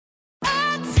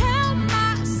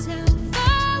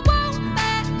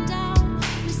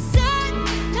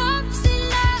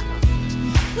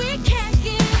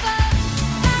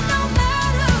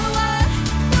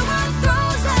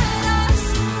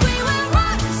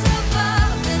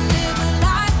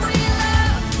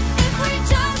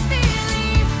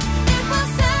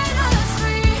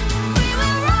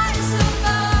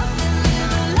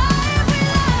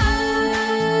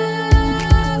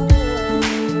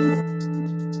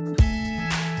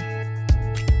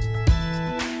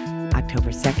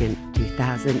October 2nd,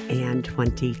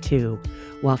 2022.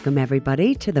 Welcome,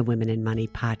 everybody, to the Women in Money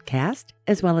podcast,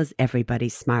 as well as everybody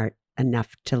smart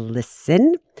enough to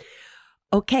listen.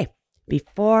 Okay,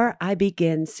 before I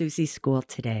begin Susie School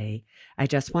today, I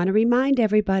just want to remind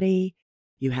everybody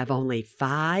you have only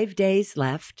 5 days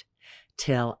left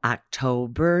till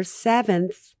October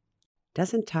 7th.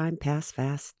 Doesn't time pass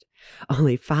fast?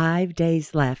 Only 5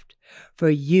 days left for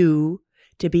you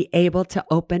to be able to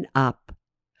open up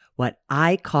what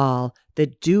I call the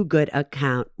Do Good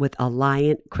account with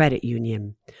Alliant Credit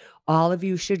Union. All of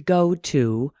you should go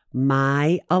to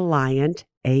myalliant,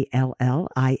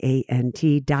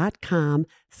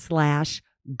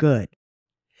 ALLIANT.com/good.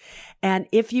 And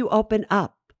if you open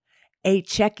up a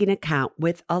checking account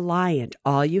with Alliant,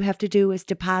 all you have to do is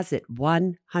deposit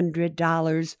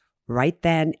 $100 right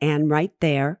then and right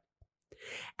there.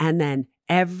 And then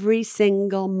every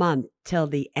single month till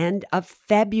the end of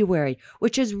February,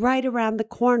 which is right around the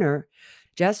corner,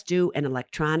 just do an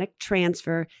electronic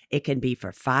transfer. It can be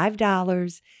for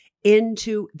 $5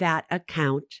 into that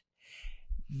account.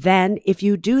 Then if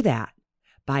you do that,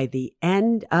 by the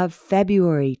end of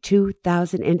February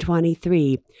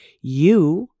 2023,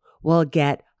 you will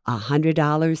get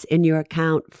 $100 in your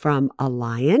account from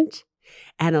Alliant,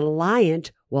 and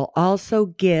Alliant will also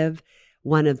give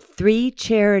one of 3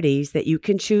 charities that you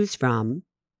can choose from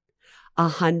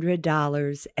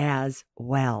 $100 as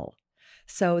well.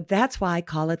 So that's why I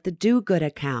call it the Do Good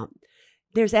account.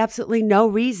 There's absolutely no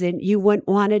reason you wouldn't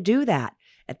want to do that.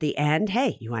 At the end,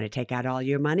 hey, you want to take out all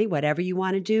your money, whatever you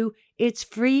want to do, it's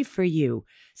free for you.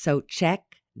 So check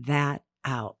that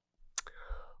out.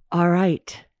 All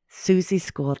right, Susie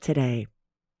School today.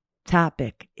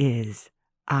 Topic is,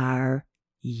 are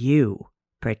you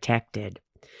protected?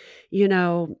 You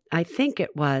know, I think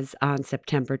it was on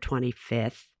September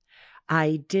 25th,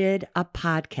 I did a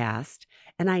podcast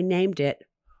and I named it,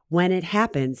 When It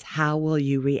Happens, How Will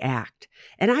You React?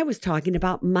 And I was talking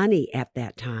about money at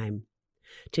that time.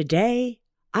 Today,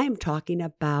 I am talking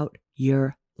about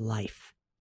your life.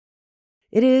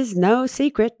 It is no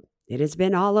secret, it has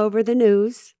been all over the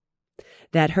news,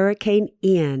 that Hurricane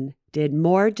Ian did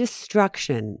more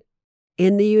destruction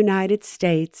in the United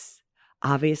States,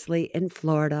 obviously in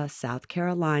Florida, South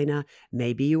Carolina.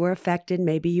 Maybe you were affected,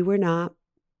 maybe you were not.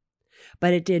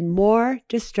 But it did more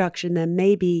destruction than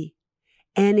maybe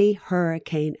any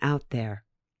hurricane out there.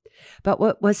 But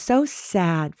what was so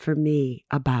sad for me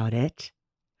about it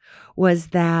was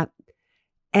that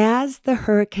as the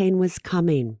hurricane was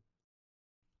coming,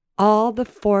 all the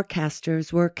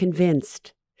forecasters were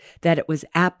convinced that it was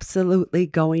absolutely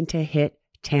going to hit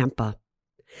Tampa.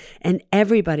 And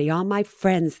everybody, all my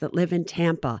friends that live in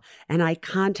Tampa, and I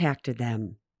contacted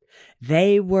them,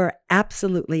 they were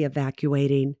absolutely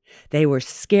evacuating. They were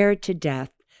scared to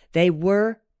death. They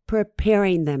were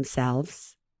preparing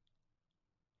themselves.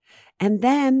 And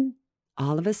then,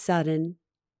 all of a sudden,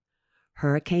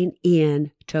 Hurricane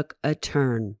Ian took a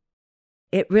turn.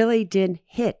 It really didn't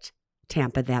hit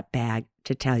Tampa that bad,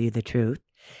 to tell you the truth.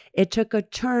 It took a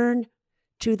turn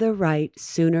to the right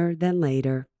sooner than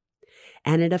later.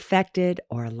 And it affected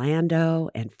Orlando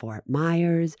and Fort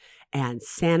Myers and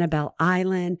Sanibel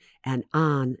Island and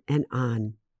on and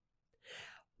on.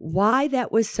 Why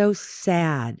that was so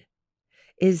sad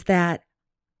is that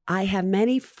I have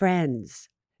many friends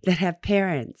that have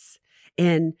parents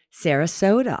in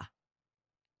Sarasota,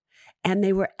 and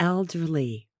they were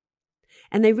elderly,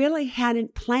 and they really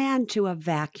hadn't planned to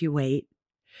evacuate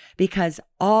because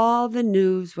all the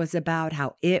news was about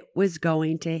how it was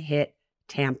going to hit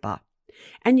Tampa.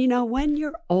 And you know, when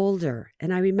you're older,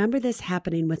 and I remember this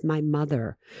happening with my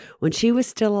mother when she was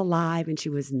still alive and she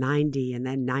was 90 and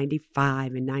then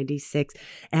 95 and 96,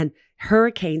 and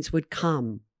hurricanes would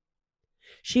come.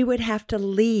 She would have to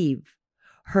leave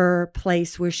her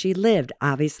place where she lived.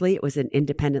 Obviously, it was an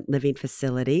independent living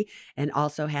facility and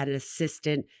also had an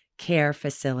assistant care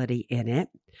facility in it.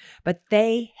 But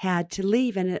they had to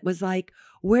leave, and it was like,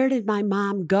 where did my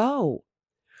mom go?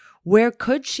 Where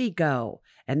could she go?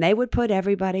 And they would put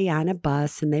everybody on a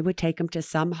bus and they would take them to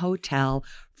some hotel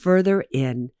further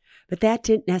in, but that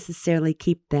didn't necessarily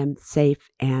keep them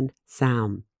safe and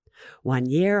sound. One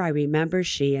year, I remember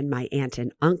she and my aunt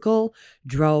and uncle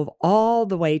drove all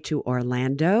the way to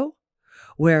Orlando,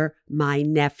 where my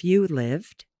nephew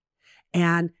lived,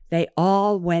 and they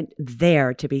all went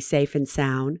there to be safe and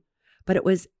sound, but it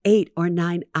was 8 or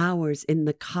 9 hours in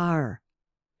the car.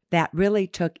 That really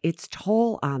took its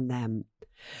toll on them.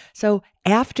 So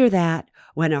after that,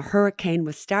 when a hurricane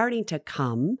was starting to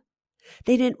come,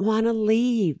 they didn't want to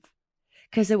leave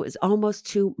because it was almost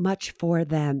too much for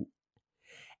them.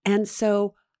 And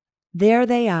so there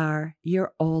they are,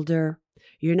 you're older,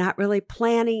 You're not really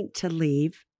planning to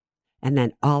leave. And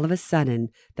then all of a sudden,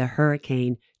 the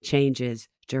hurricane changes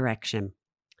direction.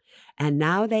 And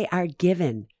now they are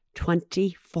given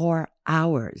 24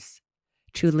 hours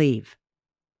to leave.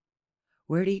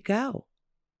 Where do you go?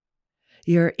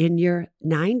 You're in your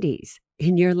 90s,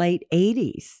 in your late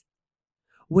 80s.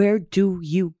 Where do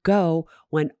you go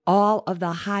when all of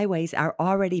the highways are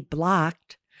already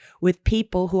blocked with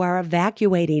people who are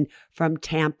evacuating from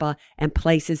Tampa and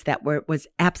places that it was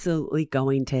absolutely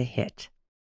going to hit?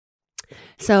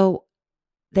 So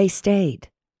they stayed.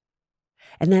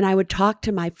 And then I would talk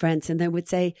to my friends and they would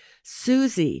say,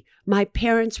 Susie, my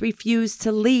parents refuse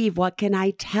to leave. What can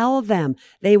I tell them?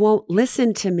 They won't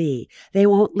listen to me. They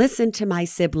won't listen to my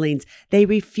siblings. They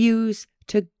refuse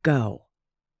to go.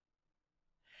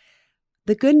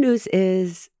 The good news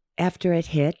is, after it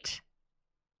hit,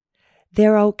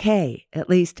 they're okay. At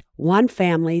least one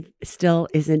family still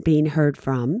isn't being heard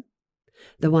from,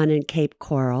 the one in Cape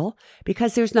Coral,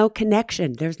 because there's no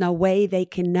connection. There's no way they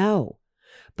can know.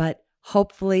 But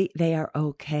hopefully they are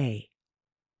okay.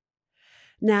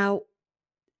 Now,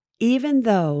 even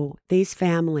though these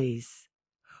families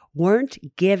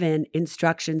weren't given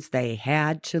instructions they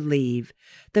had to leave,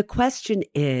 the question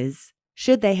is,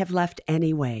 should they have left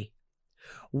anyway?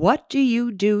 What do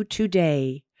you do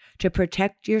today to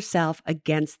protect yourself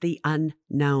against the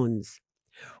unknowns?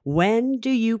 When do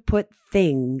you put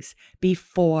things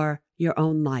before your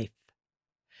own life?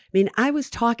 I mean, I was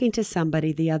talking to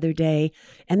somebody the other day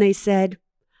and they said,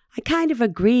 I kind of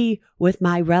agree with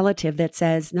my relative that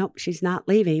says, nope, she's not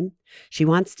leaving. She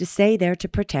wants to stay there to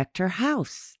protect her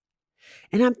house.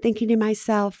 And I'm thinking to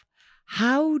myself,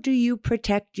 how do you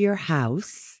protect your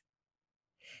house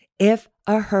if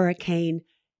a hurricane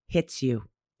hits you?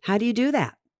 How do you do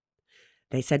that?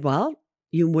 They said, well,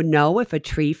 you would know if a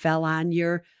tree fell on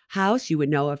your house. You would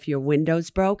know if your windows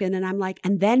broke. And then I'm like,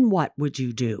 and then what would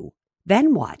you do?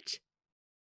 Then what?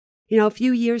 You know, a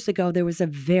few years ago, there was a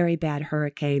very bad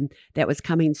hurricane that was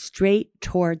coming straight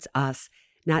towards us,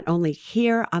 not only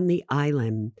here on the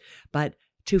island, but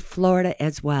to Florida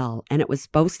as well. And it was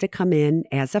supposed to come in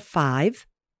as a 5,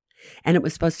 and it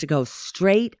was supposed to go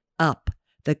straight up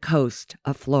the coast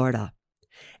of Florida.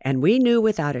 And we knew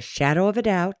without a shadow of a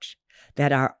doubt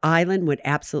that our island would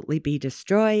absolutely be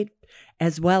destroyed,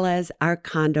 as well as our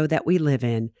condo that we live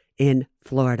in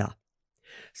Florida.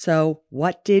 So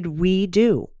what did we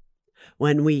do?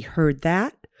 When we heard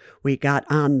that, we got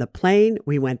on the plane,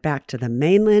 we went back to the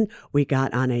mainland, we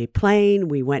got on a plane,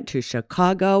 we went to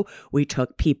Chicago, we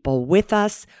took people with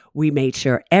us, we made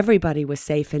sure everybody was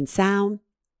safe and sound.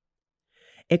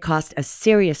 It cost a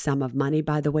serious sum of money,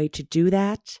 by the way, to do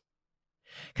that,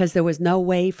 because there was no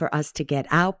way for us to get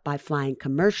out by flying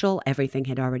commercial. Everything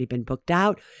had already been booked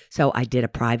out. So I did a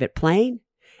private plane,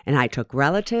 and I took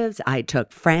relatives, I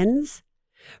took friends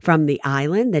from the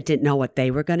island that didn't know what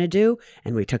they were going to do,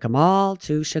 and we took them all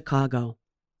to Chicago.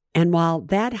 And while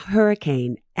that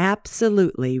hurricane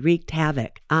absolutely wreaked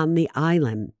havoc on the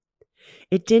island,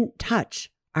 it didn't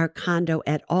touch our condo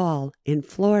at all in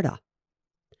Florida.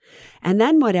 And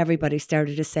then what everybody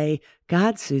started to say,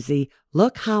 God, Susie,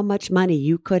 look how much money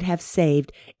you could have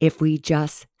saved if we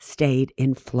just stayed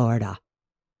in Florida.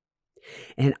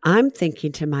 And I'm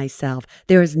thinking to myself,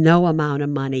 there is no amount of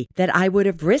money that I would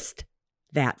have risked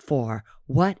that for.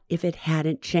 What if it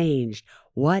hadn't changed?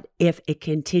 What if it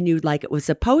continued like it was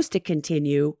supposed to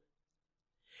continue?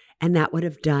 And that would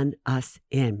have done us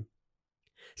in.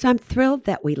 So I'm thrilled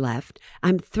that we left.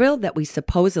 I'm thrilled that we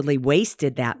supposedly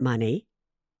wasted that money.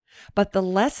 But the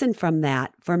lesson from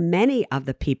that for many of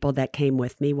the people that came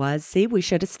with me was, see, we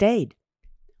should have stayed.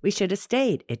 We should have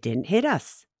stayed. It didn't hit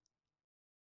us.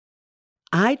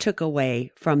 I took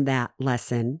away from that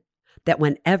lesson that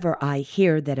whenever I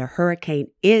hear that a hurricane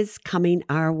is coming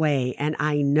our way, and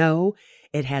I know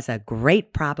it has a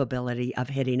great probability of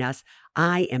hitting us,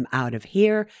 I am out of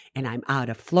here and I'm out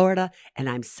of Florida and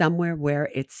I'm somewhere where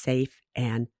it's safe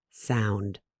and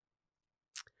sound.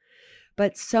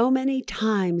 But so many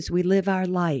times we live our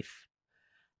life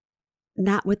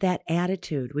not with that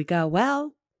attitude. We go,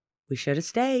 well, we should have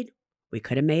stayed. We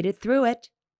could have made it through it.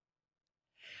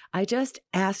 I just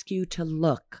ask you to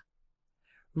look.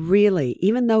 Really,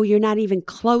 even though you're not even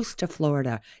close to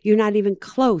Florida, you're not even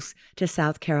close to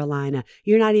South Carolina,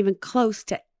 you're not even close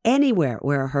to anywhere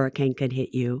where a hurricane could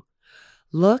hit you,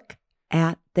 look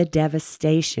at the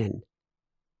devastation,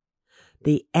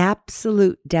 the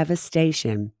absolute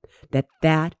devastation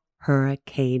that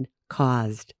hurricane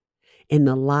caused in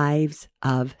the lives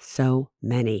of so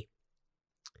many.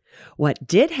 What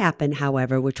did happen,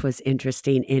 however, which was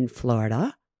interesting in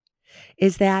Florida,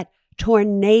 is that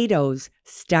tornadoes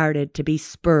started to be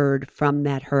spurred from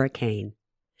that hurricane.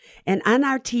 And on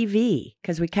our TV,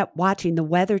 because we kept watching the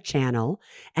Weather Channel,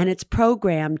 and it's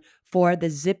programmed for the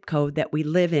zip code that we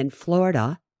live in,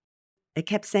 Florida, it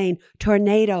kept saying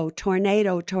tornado,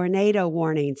 tornado, tornado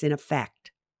warnings in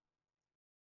effect.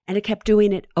 And it kept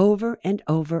doing it over and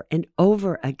over and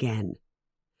over again.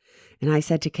 And I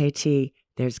said to KT,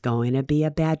 there's going to be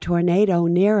a bad tornado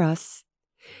near us.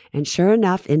 And sure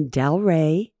enough, in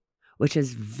Delray, which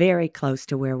is very close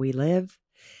to where we live,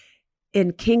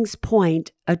 in Kings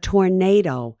Point, a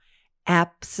tornado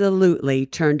absolutely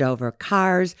turned over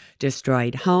cars,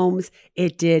 destroyed homes.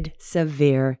 It did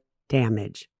severe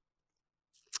damage.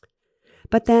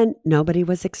 But then nobody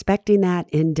was expecting that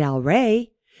in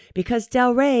Delray because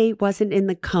Delray wasn't in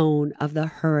the cone of the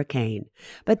hurricane.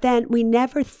 But then we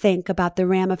never think about the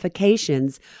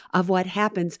ramifications of what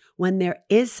happens when there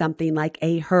is something like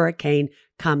a hurricane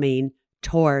coming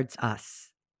towards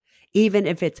us, even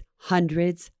if it's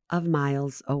hundreds of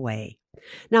miles away.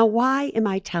 Now, why am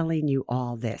I telling you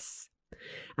all this?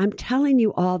 I'm telling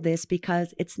you all this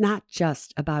because it's not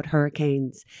just about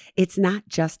hurricanes. It's not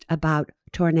just about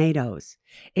tornadoes.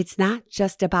 It's not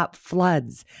just about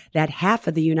floods that half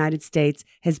of the United States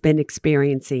has been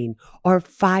experiencing, or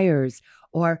fires,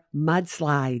 or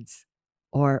mudslides,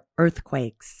 or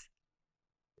earthquakes.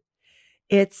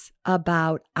 It's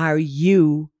about, are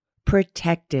you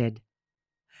protected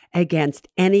against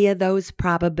any of those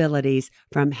probabilities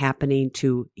from happening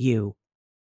to you?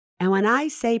 And when I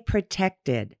say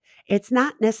protected, it's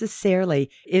not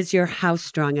necessarily, is your house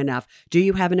strong enough? Do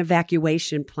you have an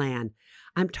evacuation plan?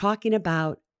 I'm talking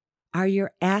about, are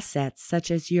your assets, such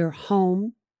as your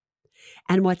home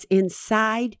and what's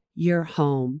inside your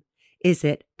home, is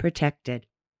it protected?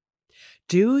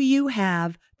 Do you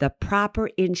have the proper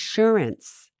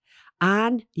insurance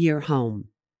on your home?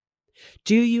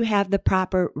 Do you have the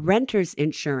proper renter's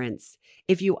insurance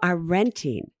if you are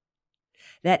renting?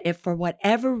 That if for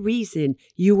whatever reason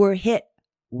you were hit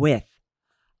with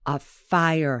a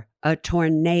fire, a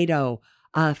tornado,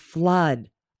 a flood,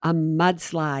 a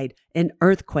mudslide, an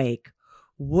earthquake,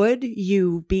 would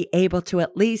you be able to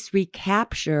at least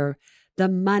recapture the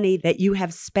money that you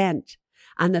have spent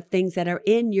on the things that are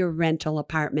in your rental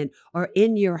apartment or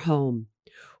in your home?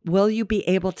 Will you be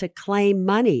able to claim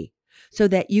money so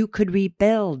that you could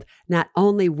rebuild not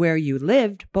only where you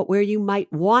lived, but where you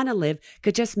might want to live,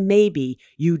 because just maybe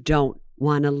you don't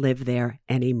want to live there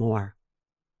anymore?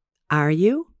 Are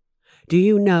you? Do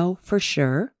you know for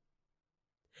sure?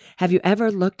 Have you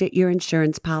ever looked at your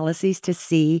insurance policies to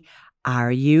see,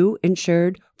 are you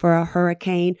insured for a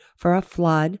hurricane, for a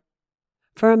flood,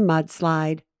 for a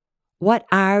mudslide? What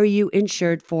are you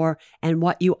insured for and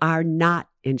what you are not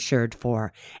insured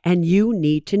for? And you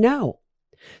need to know.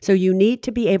 So you need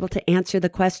to be able to answer the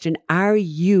question, are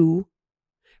you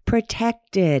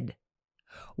protected?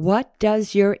 What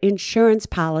does your insurance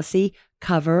policy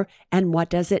cover and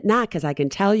what does it not? Because I can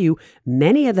tell you,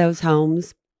 many of those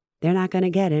homes, they're not going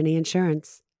to get any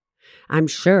insurance. I'm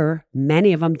sure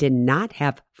many of them did not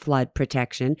have flood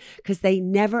protection because they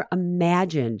never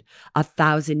imagined a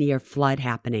 1,000-year flood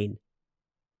happening.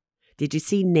 Did you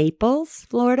see Naples,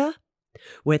 Florida,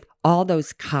 with all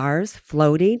those cars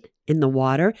floating in the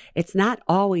water? It's not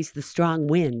always the strong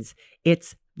winds.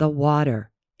 It's the water.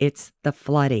 It's the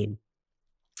flooding.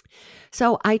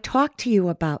 So I talk to you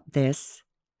about this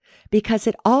because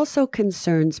it also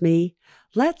concerns me.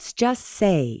 Let's just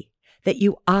say that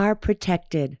you are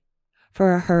protected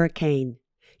for a hurricane.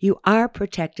 You are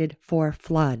protected for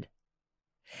flood.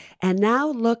 And now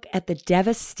look at the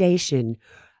devastation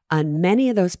on many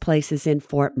of those places in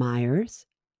Fort Myers.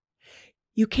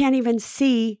 You can't even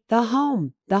see the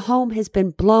home. The home has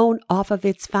been blown off of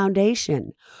its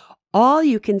foundation. All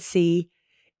you can see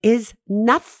is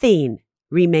nothing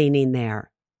remaining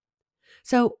there.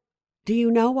 So, do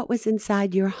you know what was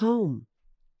inside your home?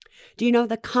 Do you know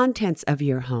the contents of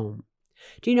your home?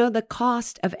 Do you know the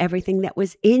cost of everything that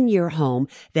was in your home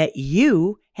that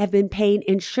you have been paying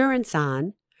insurance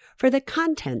on for the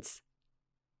contents?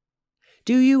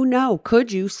 Do you know,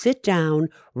 could you sit down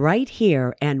right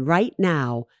here and right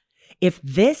now if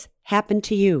this happened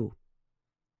to you?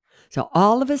 So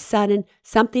all of a sudden,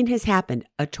 something has happened.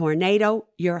 A tornado,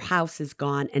 your house is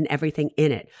gone and everything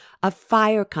in it. A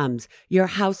fire comes, your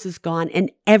house is gone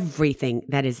and everything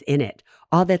that is in it.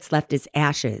 All that's left is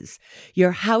ashes.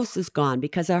 Your house is gone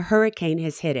because a hurricane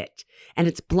has hit it and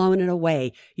it's blown it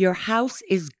away. Your house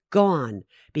is gone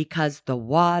because the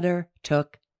water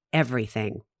took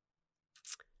everything.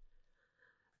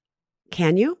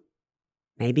 Can you?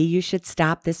 Maybe you should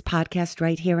stop this podcast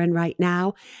right here and right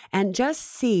now and just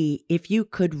see if you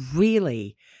could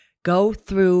really Go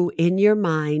through in your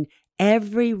mind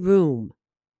every room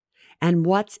and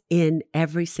what's in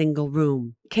every single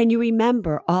room. Can you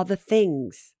remember all the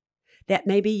things that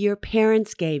maybe your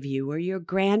parents gave you or your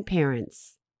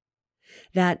grandparents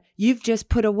that you've just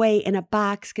put away in a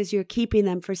box because you're keeping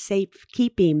them for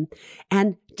safekeeping?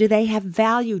 And do they have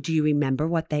value? Do you remember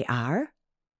what they are?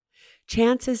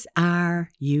 Chances are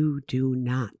you do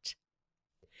not.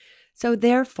 So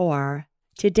therefore,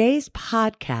 today's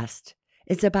podcast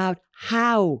is about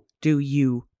how do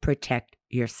you protect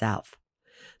yourself.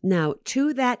 Now,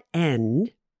 to that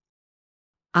end,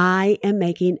 I am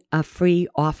making a free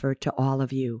offer to all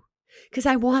of you because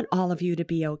I want all of you to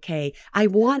be okay. I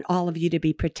want all of you to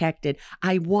be protected.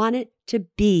 I want it to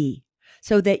be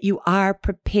so that you are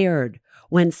prepared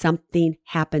when something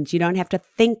happens. You don't have to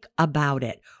think about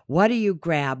it. What do you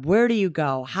grab? Where do you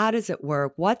go? How does it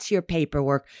work? What's your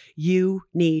paperwork? You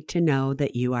need to know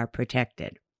that you are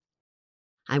protected.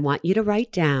 I want you to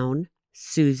write down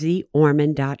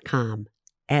SuzieOrman.com,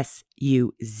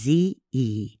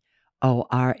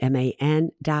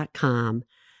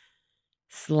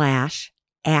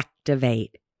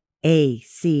 SuzieOrman.com/activate,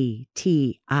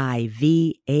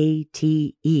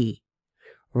 ACTIVATE.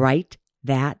 Write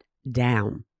that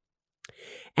down.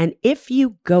 And if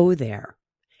you go there,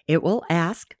 it will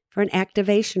ask for an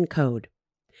activation code.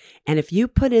 And if you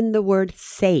put in the word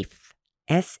SAFE,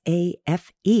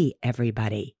 SAFE,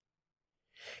 everybody,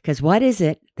 because what is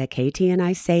it that Katie and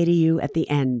I say to you at the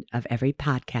end of every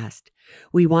podcast?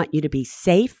 We want you to be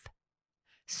safe,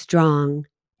 strong,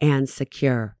 and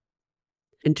secure.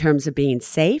 In terms of being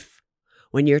safe,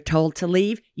 when you're told to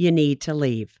leave, you need to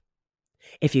leave.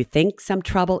 If you think some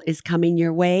trouble is coming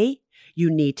your way, you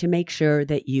need to make sure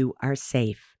that you are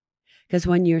safe. Because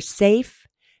when you're safe,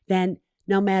 then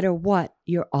no matter what,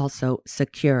 you're also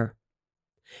secure.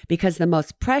 Because the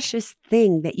most precious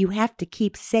thing that you have to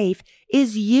keep safe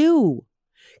is you.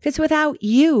 Because without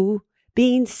you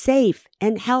being safe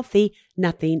and healthy,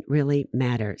 nothing really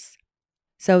matters.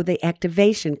 So the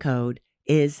activation code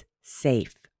is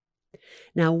SAFE.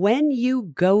 Now, when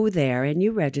you go there and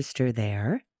you register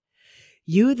there,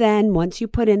 you then, once you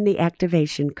put in the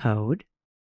activation code,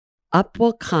 up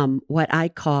will come what I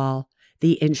call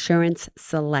the insurance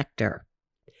selector.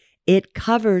 It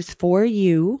covers for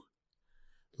you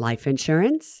life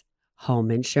insurance, home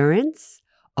insurance,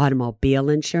 automobile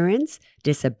insurance,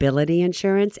 disability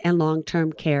insurance, and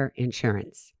long-term care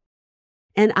insurance.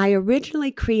 And I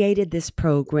originally created this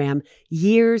program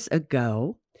years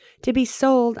ago to be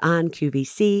sold on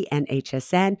QVC and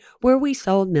HSN, where we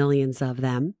sold millions of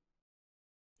them.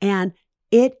 And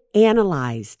it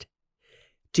analyzed,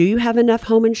 do you have enough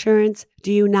home insurance?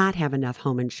 Do you not have enough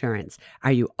home insurance?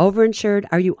 Are you overinsured?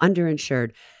 Are you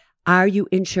underinsured? Are you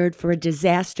insured for a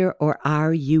disaster or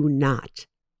are you not?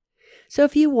 So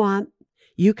if you want,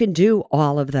 you can do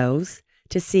all of those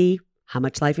to see how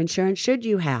much life insurance should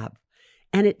you have.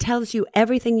 And it tells you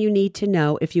everything you need to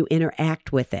know if you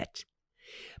interact with it.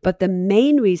 But the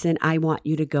main reason I want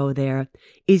you to go there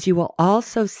is you will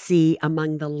also see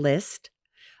among the list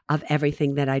of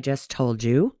everything that I just told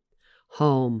you,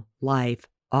 home, life,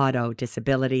 auto,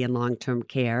 disability, and long-term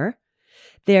care,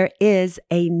 there is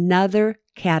another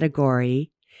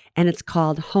category, and it's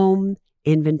called Home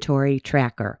Inventory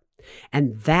Tracker.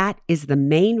 And that is the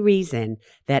main reason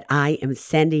that I am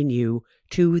sending you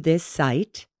to this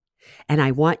site. And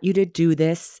I want you to do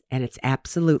this, and it's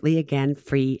absolutely, again,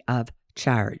 free of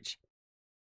charge.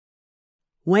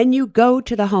 When you go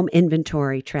to the Home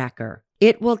Inventory Tracker,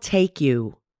 it will take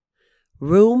you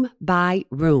room by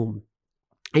room.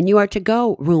 And you are to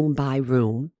go room by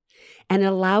room. And it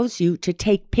allows you to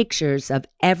take pictures of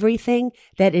everything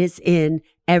that is in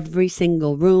every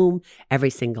single room, every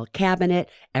single cabinet,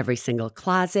 every single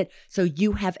closet. So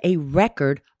you have a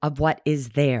record of what is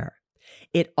there.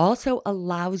 It also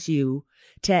allows you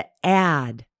to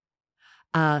add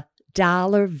a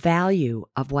dollar value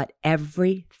of what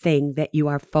everything that you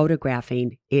are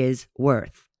photographing is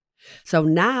worth. So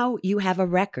now you have a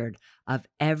record of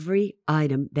every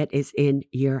item that is in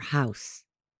your house.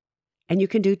 And you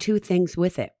can do two things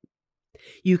with it.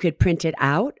 You could print it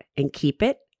out and keep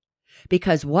it,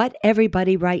 because what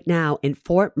everybody right now in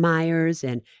Fort Myers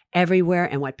and everywhere,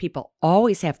 and what people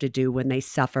always have to do when they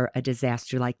suffer a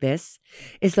disaster like this,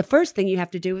 is the first thing you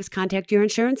have to do is contact your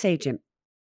insurance agent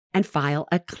and file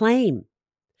a claim.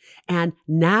 And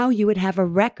now you would have a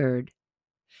record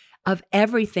of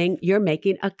everything you're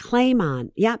making a claim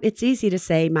on. Yeah, it's easy to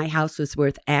say my house was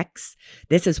worth X.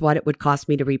 This is what it would cost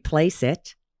me to replace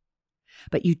it.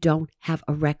 But you don't have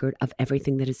a record of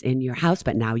everything that is in your house.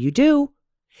 But now you do,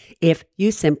 if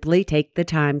you simply take the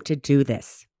time to do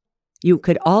this. You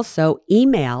could also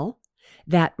email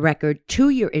that record to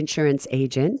your insurance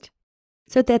agent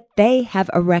so that they have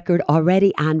a record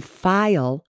already on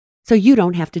file so you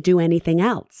don't have to do anything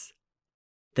else.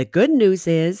 The good news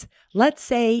is, let's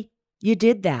say you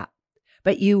did that,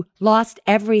 but you lost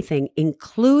everything,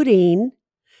 including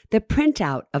the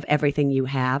printout of everything you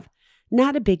have.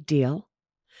 Not a big deal.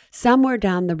 Somewhere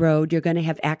down the road, you're going to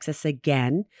have access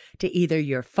again to either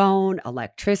your phone,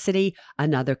 electricity,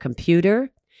 another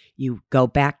computer. You go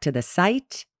back to the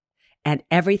site, and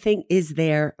everything is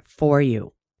there for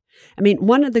you. I mean,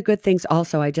 one of the good things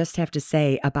also I just have to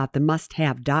say about the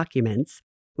must-have documents,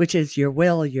 which is your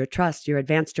will, your trust, your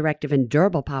advance directive, and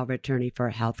durable power of attorney for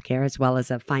healthcare, as well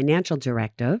as a financial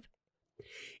directive,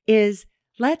 is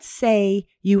let's say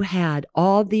you had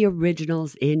all the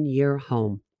originals in your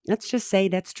home. Let's just say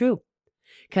that's true,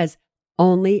 because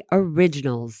only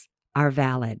originals are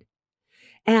valid.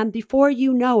 And before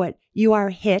you know it, you are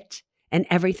hit and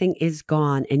everything is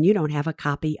gone and you don't have a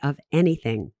copy of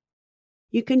anything.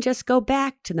 You can just go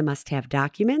back to the must-have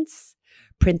documents,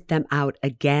 print them out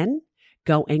again,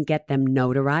 go and get them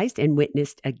notarized and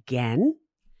witnessed again,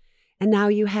 and now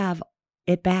you have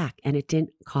it back and it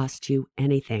didn't cost you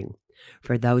anything.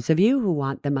 For those of you who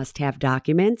want the must-have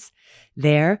documents,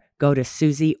 go to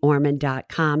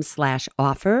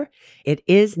susieorman.com/offer. It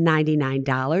is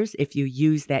 $99 if you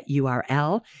use that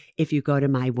URL. If you go to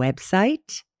my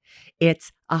website,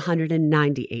 it's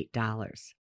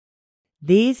 $198.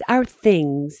 These are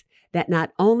things that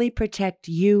not only protect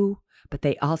you, but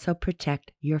they also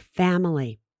protect your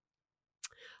family.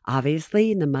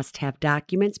 Obviously, the must-have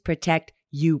documents protect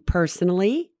you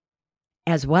personally,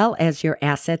 as well as your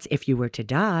assets if you were to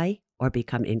die or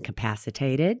become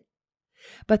incapacitated.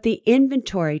 But the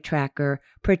inventory tracker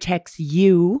protects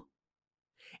you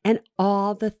and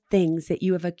all the things that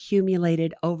you have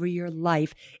accumulated over your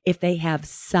life if they have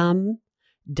some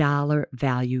dollar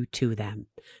value to them.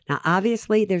 Now,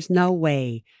 obviously, there's no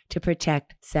way to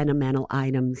protect sentimental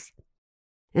items.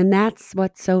 And that's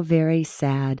what's so very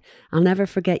sad. I'll never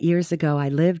forget years ago, I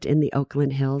lived in the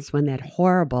Oakland Hills when that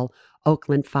horrible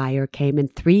Oakland fire came and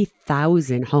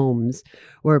 3,000 homes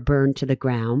were burned to the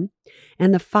ground.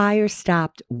 And the fire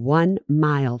stopped 1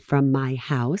 mile from my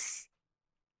house.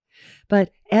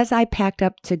 But as I packed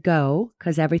up to go,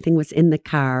 because everything was in the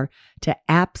car to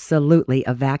absolutely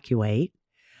evacuate,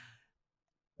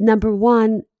 number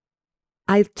one,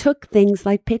 I took things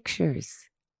like pictures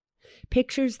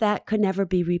that could never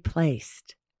be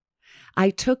replaced. I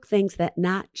took things that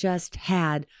not just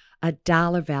had a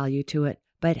dollar value to it,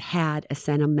 but had a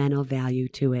sentimental value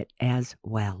to it as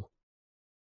well.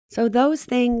 So those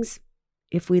things,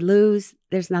 if we lose,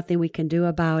 there's nothing we can do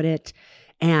about it.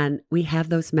 And we have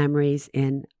those memories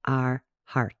in our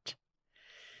heart.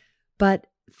 But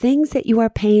things that you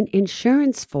are paying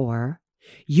insurance for,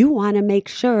 you want to make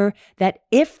sure that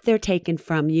if they're taken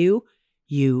from you,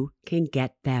 you can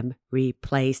get them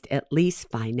replaced, at least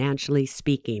financially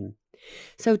speaking.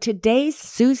 So today's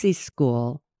Susie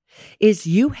School is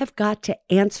you have got to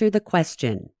answer the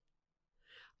question,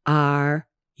 are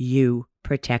you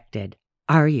protected?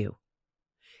 Are you?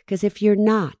 Because if you're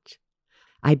not,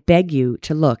 I beg you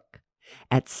to look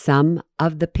at some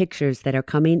of the pictures that are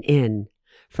coming in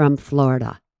from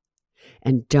Florida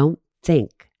and don't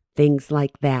think things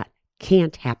like that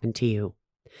can't happen to you.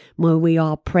 When we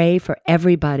all pray for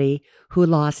everybody who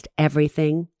lost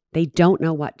everything, they don't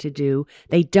know what to do.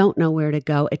 They don't know where to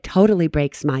go. It totally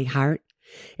breaks my heart.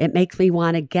 It makes me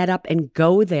want to get up and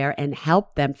go there and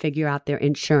help them figure out their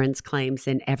insurance claims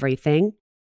and everything.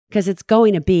 Because it's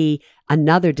going to be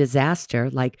another disaster.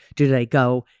 Like, do they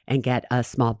go and get a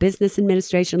small business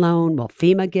administration loan? Will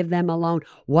FEMA give them a loan?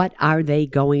 What are they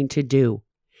going to do?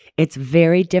 It's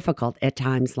very difficult at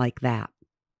times like that.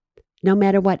 No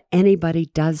matter what anybody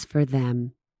does for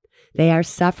them, they are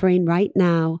suffering right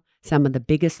now some of the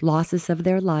biggest losses of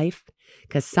their life,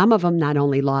 because some of them not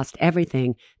only lost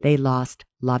everything, they lost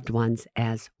loved ones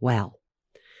as well.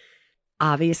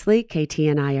 Obviously, KT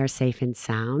and I are safe and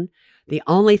sound. The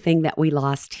only thing that we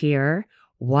lost here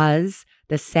was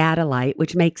the satellite,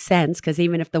 which makes sense because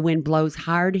even if the wind blows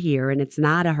hard here and it's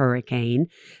not a hurricane,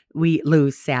 we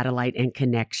lose satellite and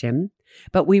connection.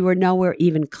 But we were nowhere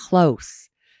even close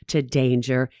to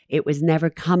danger. It was never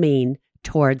coming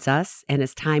towards us. And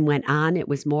as time went on, it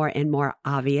was more and more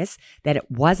obvious that it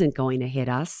wasn't going to hit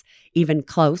us, even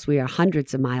close. We are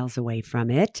hundreds of miles away from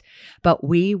it. But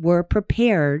we were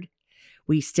prepared.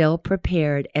 We still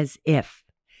prepared as if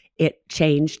it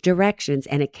changed directions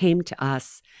and it came to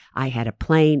us. I had a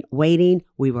plane waiting.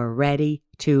 We were ready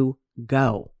to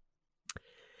go.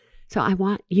 So I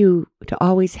want you to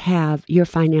always have your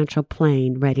financial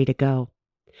plane ready to go.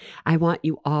 I want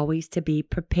you always to be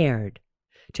prepared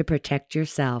to protect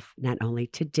yourself not only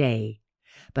today,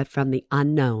 but from the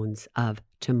unknowns of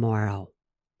tomorrow.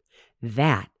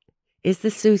 That is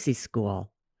the Susie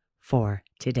School for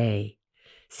today.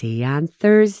 See you on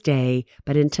Thursday.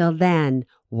 But until then,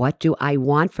 what do I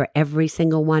want for every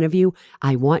single one of you?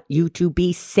 I want you to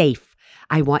be safe.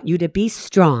 I want you to be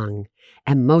strong.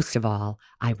 And most of all,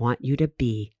 I want you to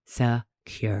be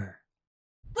secure.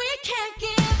 We can't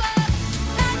give up,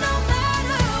 and no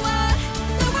matter what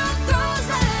the world throws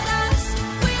at us,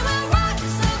 we will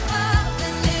rise above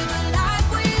and live a life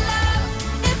we love.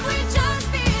 If we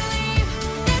just believe,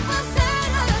 it will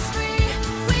set us free.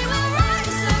 We will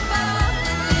rise above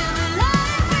and live a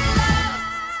life we love.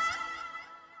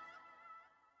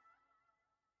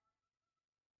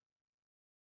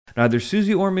 Neither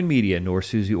Susie Orman Media nor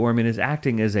Susie Orman is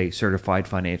acting as a certified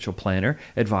financial planner,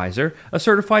 advisor, a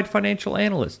certified financial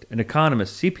analyst, an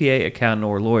economist, CPA, accountant,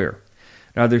 or lawyer.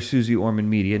 Neither Susie Orman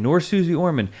Media nor Susie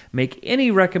Orman make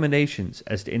any recommendations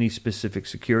as to any specific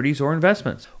securities or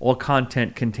investments. All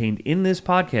content contained in this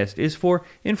podcast is for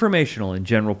informational and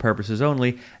general purposes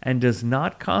only and does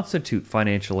not constitute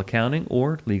financial accounting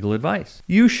or legal advice.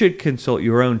 You should consult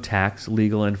your own tax,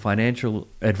 legal, and financial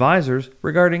advisors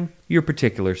regarding your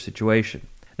particular situation.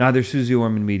 Neither Susie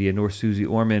Orman Media nor Susie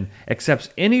Orman accepts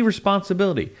any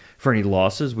responsibility for any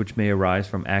losses which may arise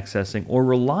from accessing or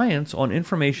reliance on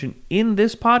information in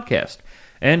this podcast.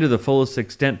 And to the fullest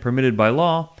extent permitted by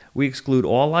law, we exclude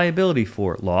all liability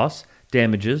for loss,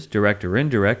 damages, direct or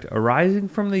indirect, arising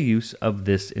from the use of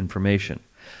this information.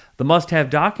 The must-have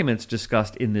documents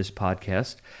discussed in this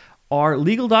podcast are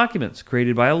legal documents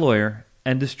created by a lawyer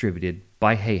and distributed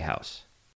by Hay House.